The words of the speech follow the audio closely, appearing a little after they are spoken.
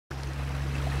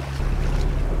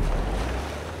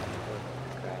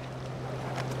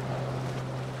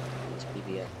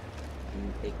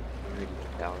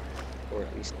tower, or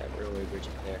at least that railway bridge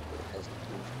up there. It has a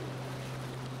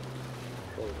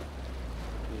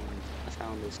and I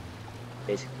found this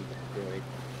basically destroyed.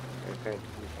 I repaired the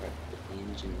part with the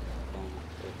engine going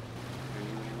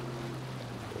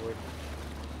forward.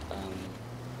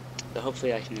 So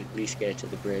hopefully I can at least get it to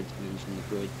the bridge, and then from the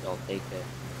bridge I'll take it.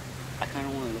 I kind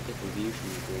of want to look at the view from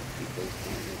the bridge because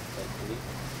it's quite pretty.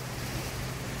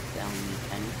 Down the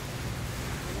canyon.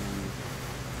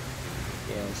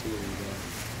 Yeah, let's see where we go.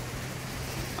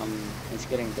 It's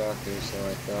getting darker, so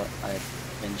I thought I'd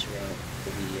venture out to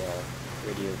the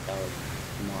radio tower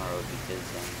tomorrow because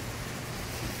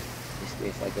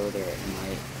basically if I go there at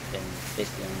night, then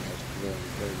basically I only have civilian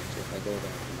clothing. So if I go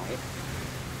there at night,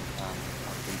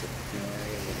 up into the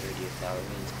area where the radio tower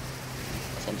is,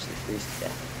 essentially freeze to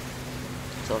death.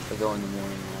 So if I go in the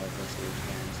morning, I have less of a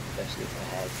chance, especially if I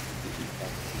have the heat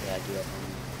factor that I do at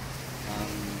home.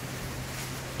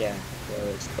 Yeah, so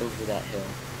it's over that hill.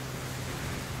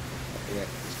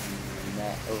 And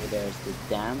that over there is the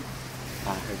dam.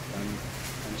 I heard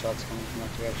gunshots coming from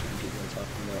that direction, and people are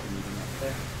talking about meeting up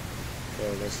there. So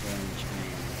this one try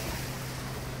and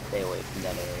stay away from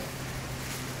that area.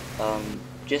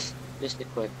 Just a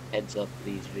quick heads up for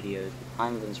these videos. The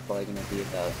time of them is probably going to be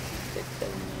about 6-7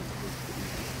 minutes.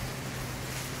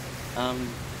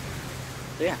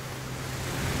 So yeah.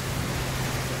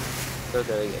 Still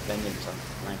gotta get vengeance on the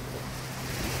knife.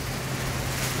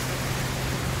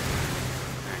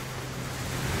 Alright.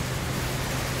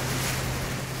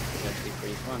 It's actually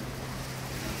pretty fun.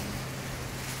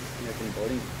 I've never been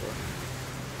boating before.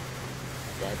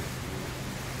 My dad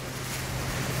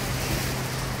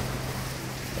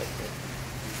like this.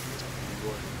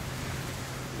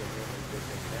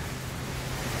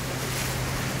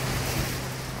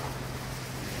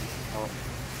 Oh.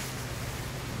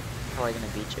 Probably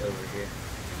gonna beach over here.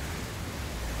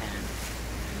 And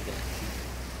get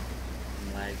some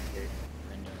lag here.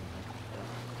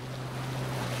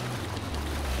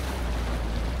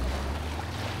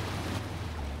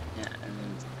 Yeah, and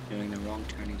then doing the wrong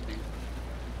turning thing.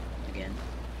 Again.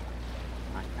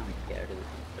 I can't get out of this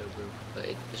over, but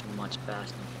it's just much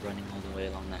faster than running all the way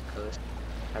along that coast.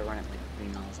 I run at like 3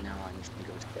 miles an hour and this thing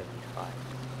goes 75.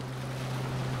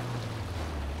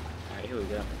 Alright, here we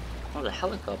go. Oh, there's a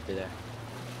helicopter there.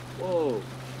 Whoa!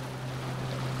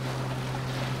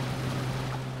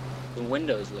 The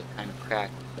windows look kind of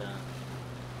cracked.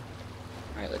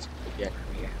 Alright, let's project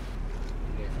from here.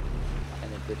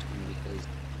 Kind of good one because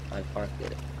I parked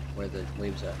it where the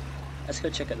waves are. Let's go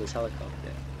check out this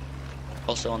helicopter.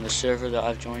 Also, on the server that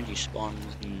I've joined, you spawn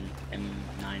with an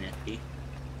M9FD,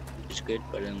 which is good,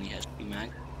 but it only has 3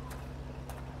 mags.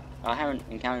 I haven't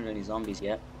encountered any zombies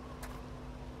yet,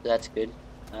 so that's good.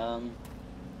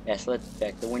 Yeah, so let's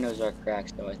check. The windows are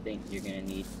cracked, so I think you're gonna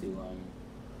need to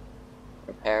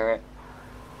repair it.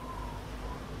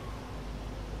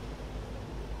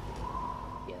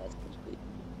 Yeah, that's completely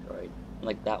destroyed.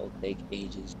 Like, that will take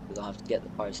ages because I'll have to get the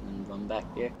parts and then run back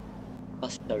there.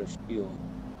 Plus it's out of fuel.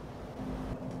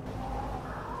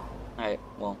 Alright,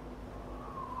 well,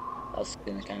 that's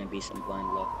gonna kind of be some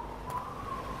blind luck.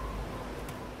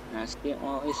 Now,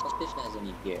 well, at least let's see if it has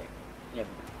any gear. Never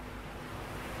mind.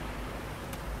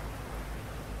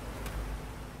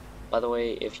 By the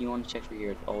way, if you want to check for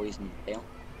gear, it's always in the tail.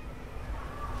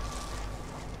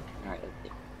 Alright, let's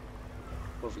see.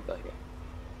 What have we got here?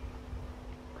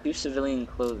 2 civilian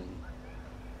clothing.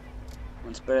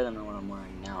 One's better than the one I'm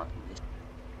wearing now, at least.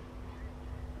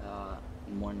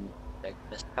 And one like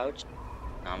vest pouch.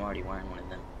 No, I'm already wearing one of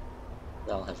them.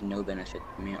 That'll have no benefit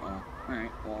to me at all.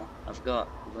 Alright, well, I've got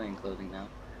civilian clothing now.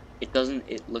 It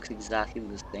looks exactly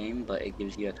the same, but it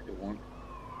gives you extra warmth.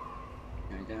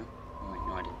 There we go. Oh wait,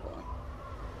 no, I didn't go on.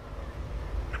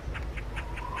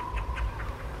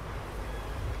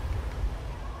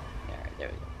 Alright, there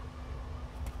we go.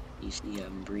 You see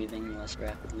I'm breathing less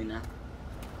rapidly now.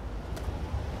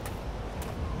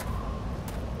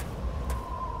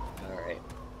 Alright.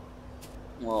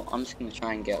 Well, I'm just gonna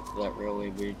try and get up to that railway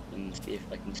bridge and see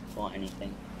if I can spot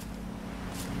anything.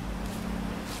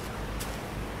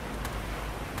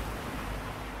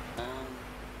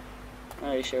 I'm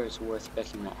not really sure it's worth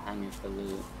checking that hangar for loot,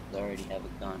 because I already have a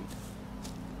gun.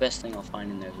 The best thing I'll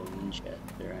find in there is a Winchester,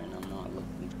 and I'm not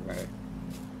looking for a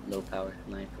low power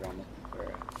sniper, I'm looking for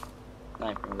a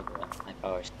sniper with a high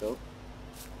power scope,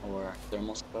 or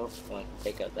thermal scope, so I can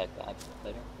take out that guy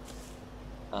better.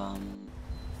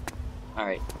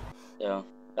 Alright, so,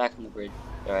 back on the bridge.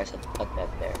 Sorry, I said to cut that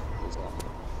there, because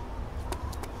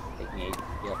taking ages to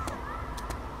get up there.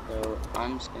 So,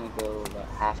 I'm just gonna go about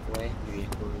halfway, maybe a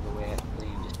quarter of the way actually,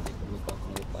 and just take a look off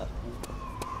another platform.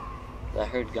 I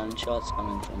heard gunshots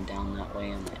coming from down that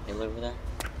way on that hill over there.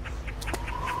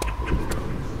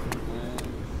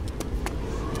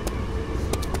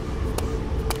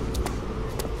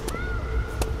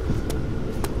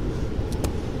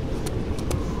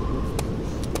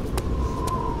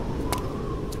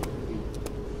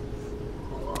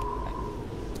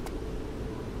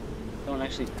 Someone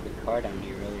actually put the car down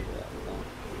here earlier.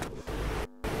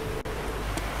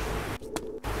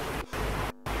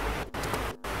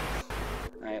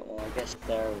 Alright, well, I guess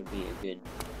there would be a good.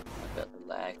 I got the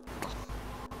lag.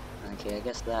 Okay, I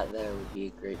guess that there would be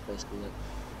a great place to look.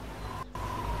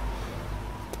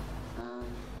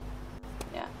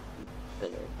 Yeah,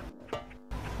 better.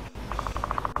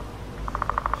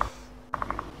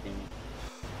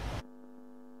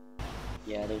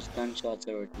 Yeah, there's gunshots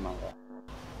over to my left.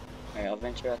 Alright, I'll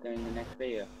venture out there in the next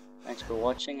video. Thanks for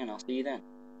watching, and I'll see you then.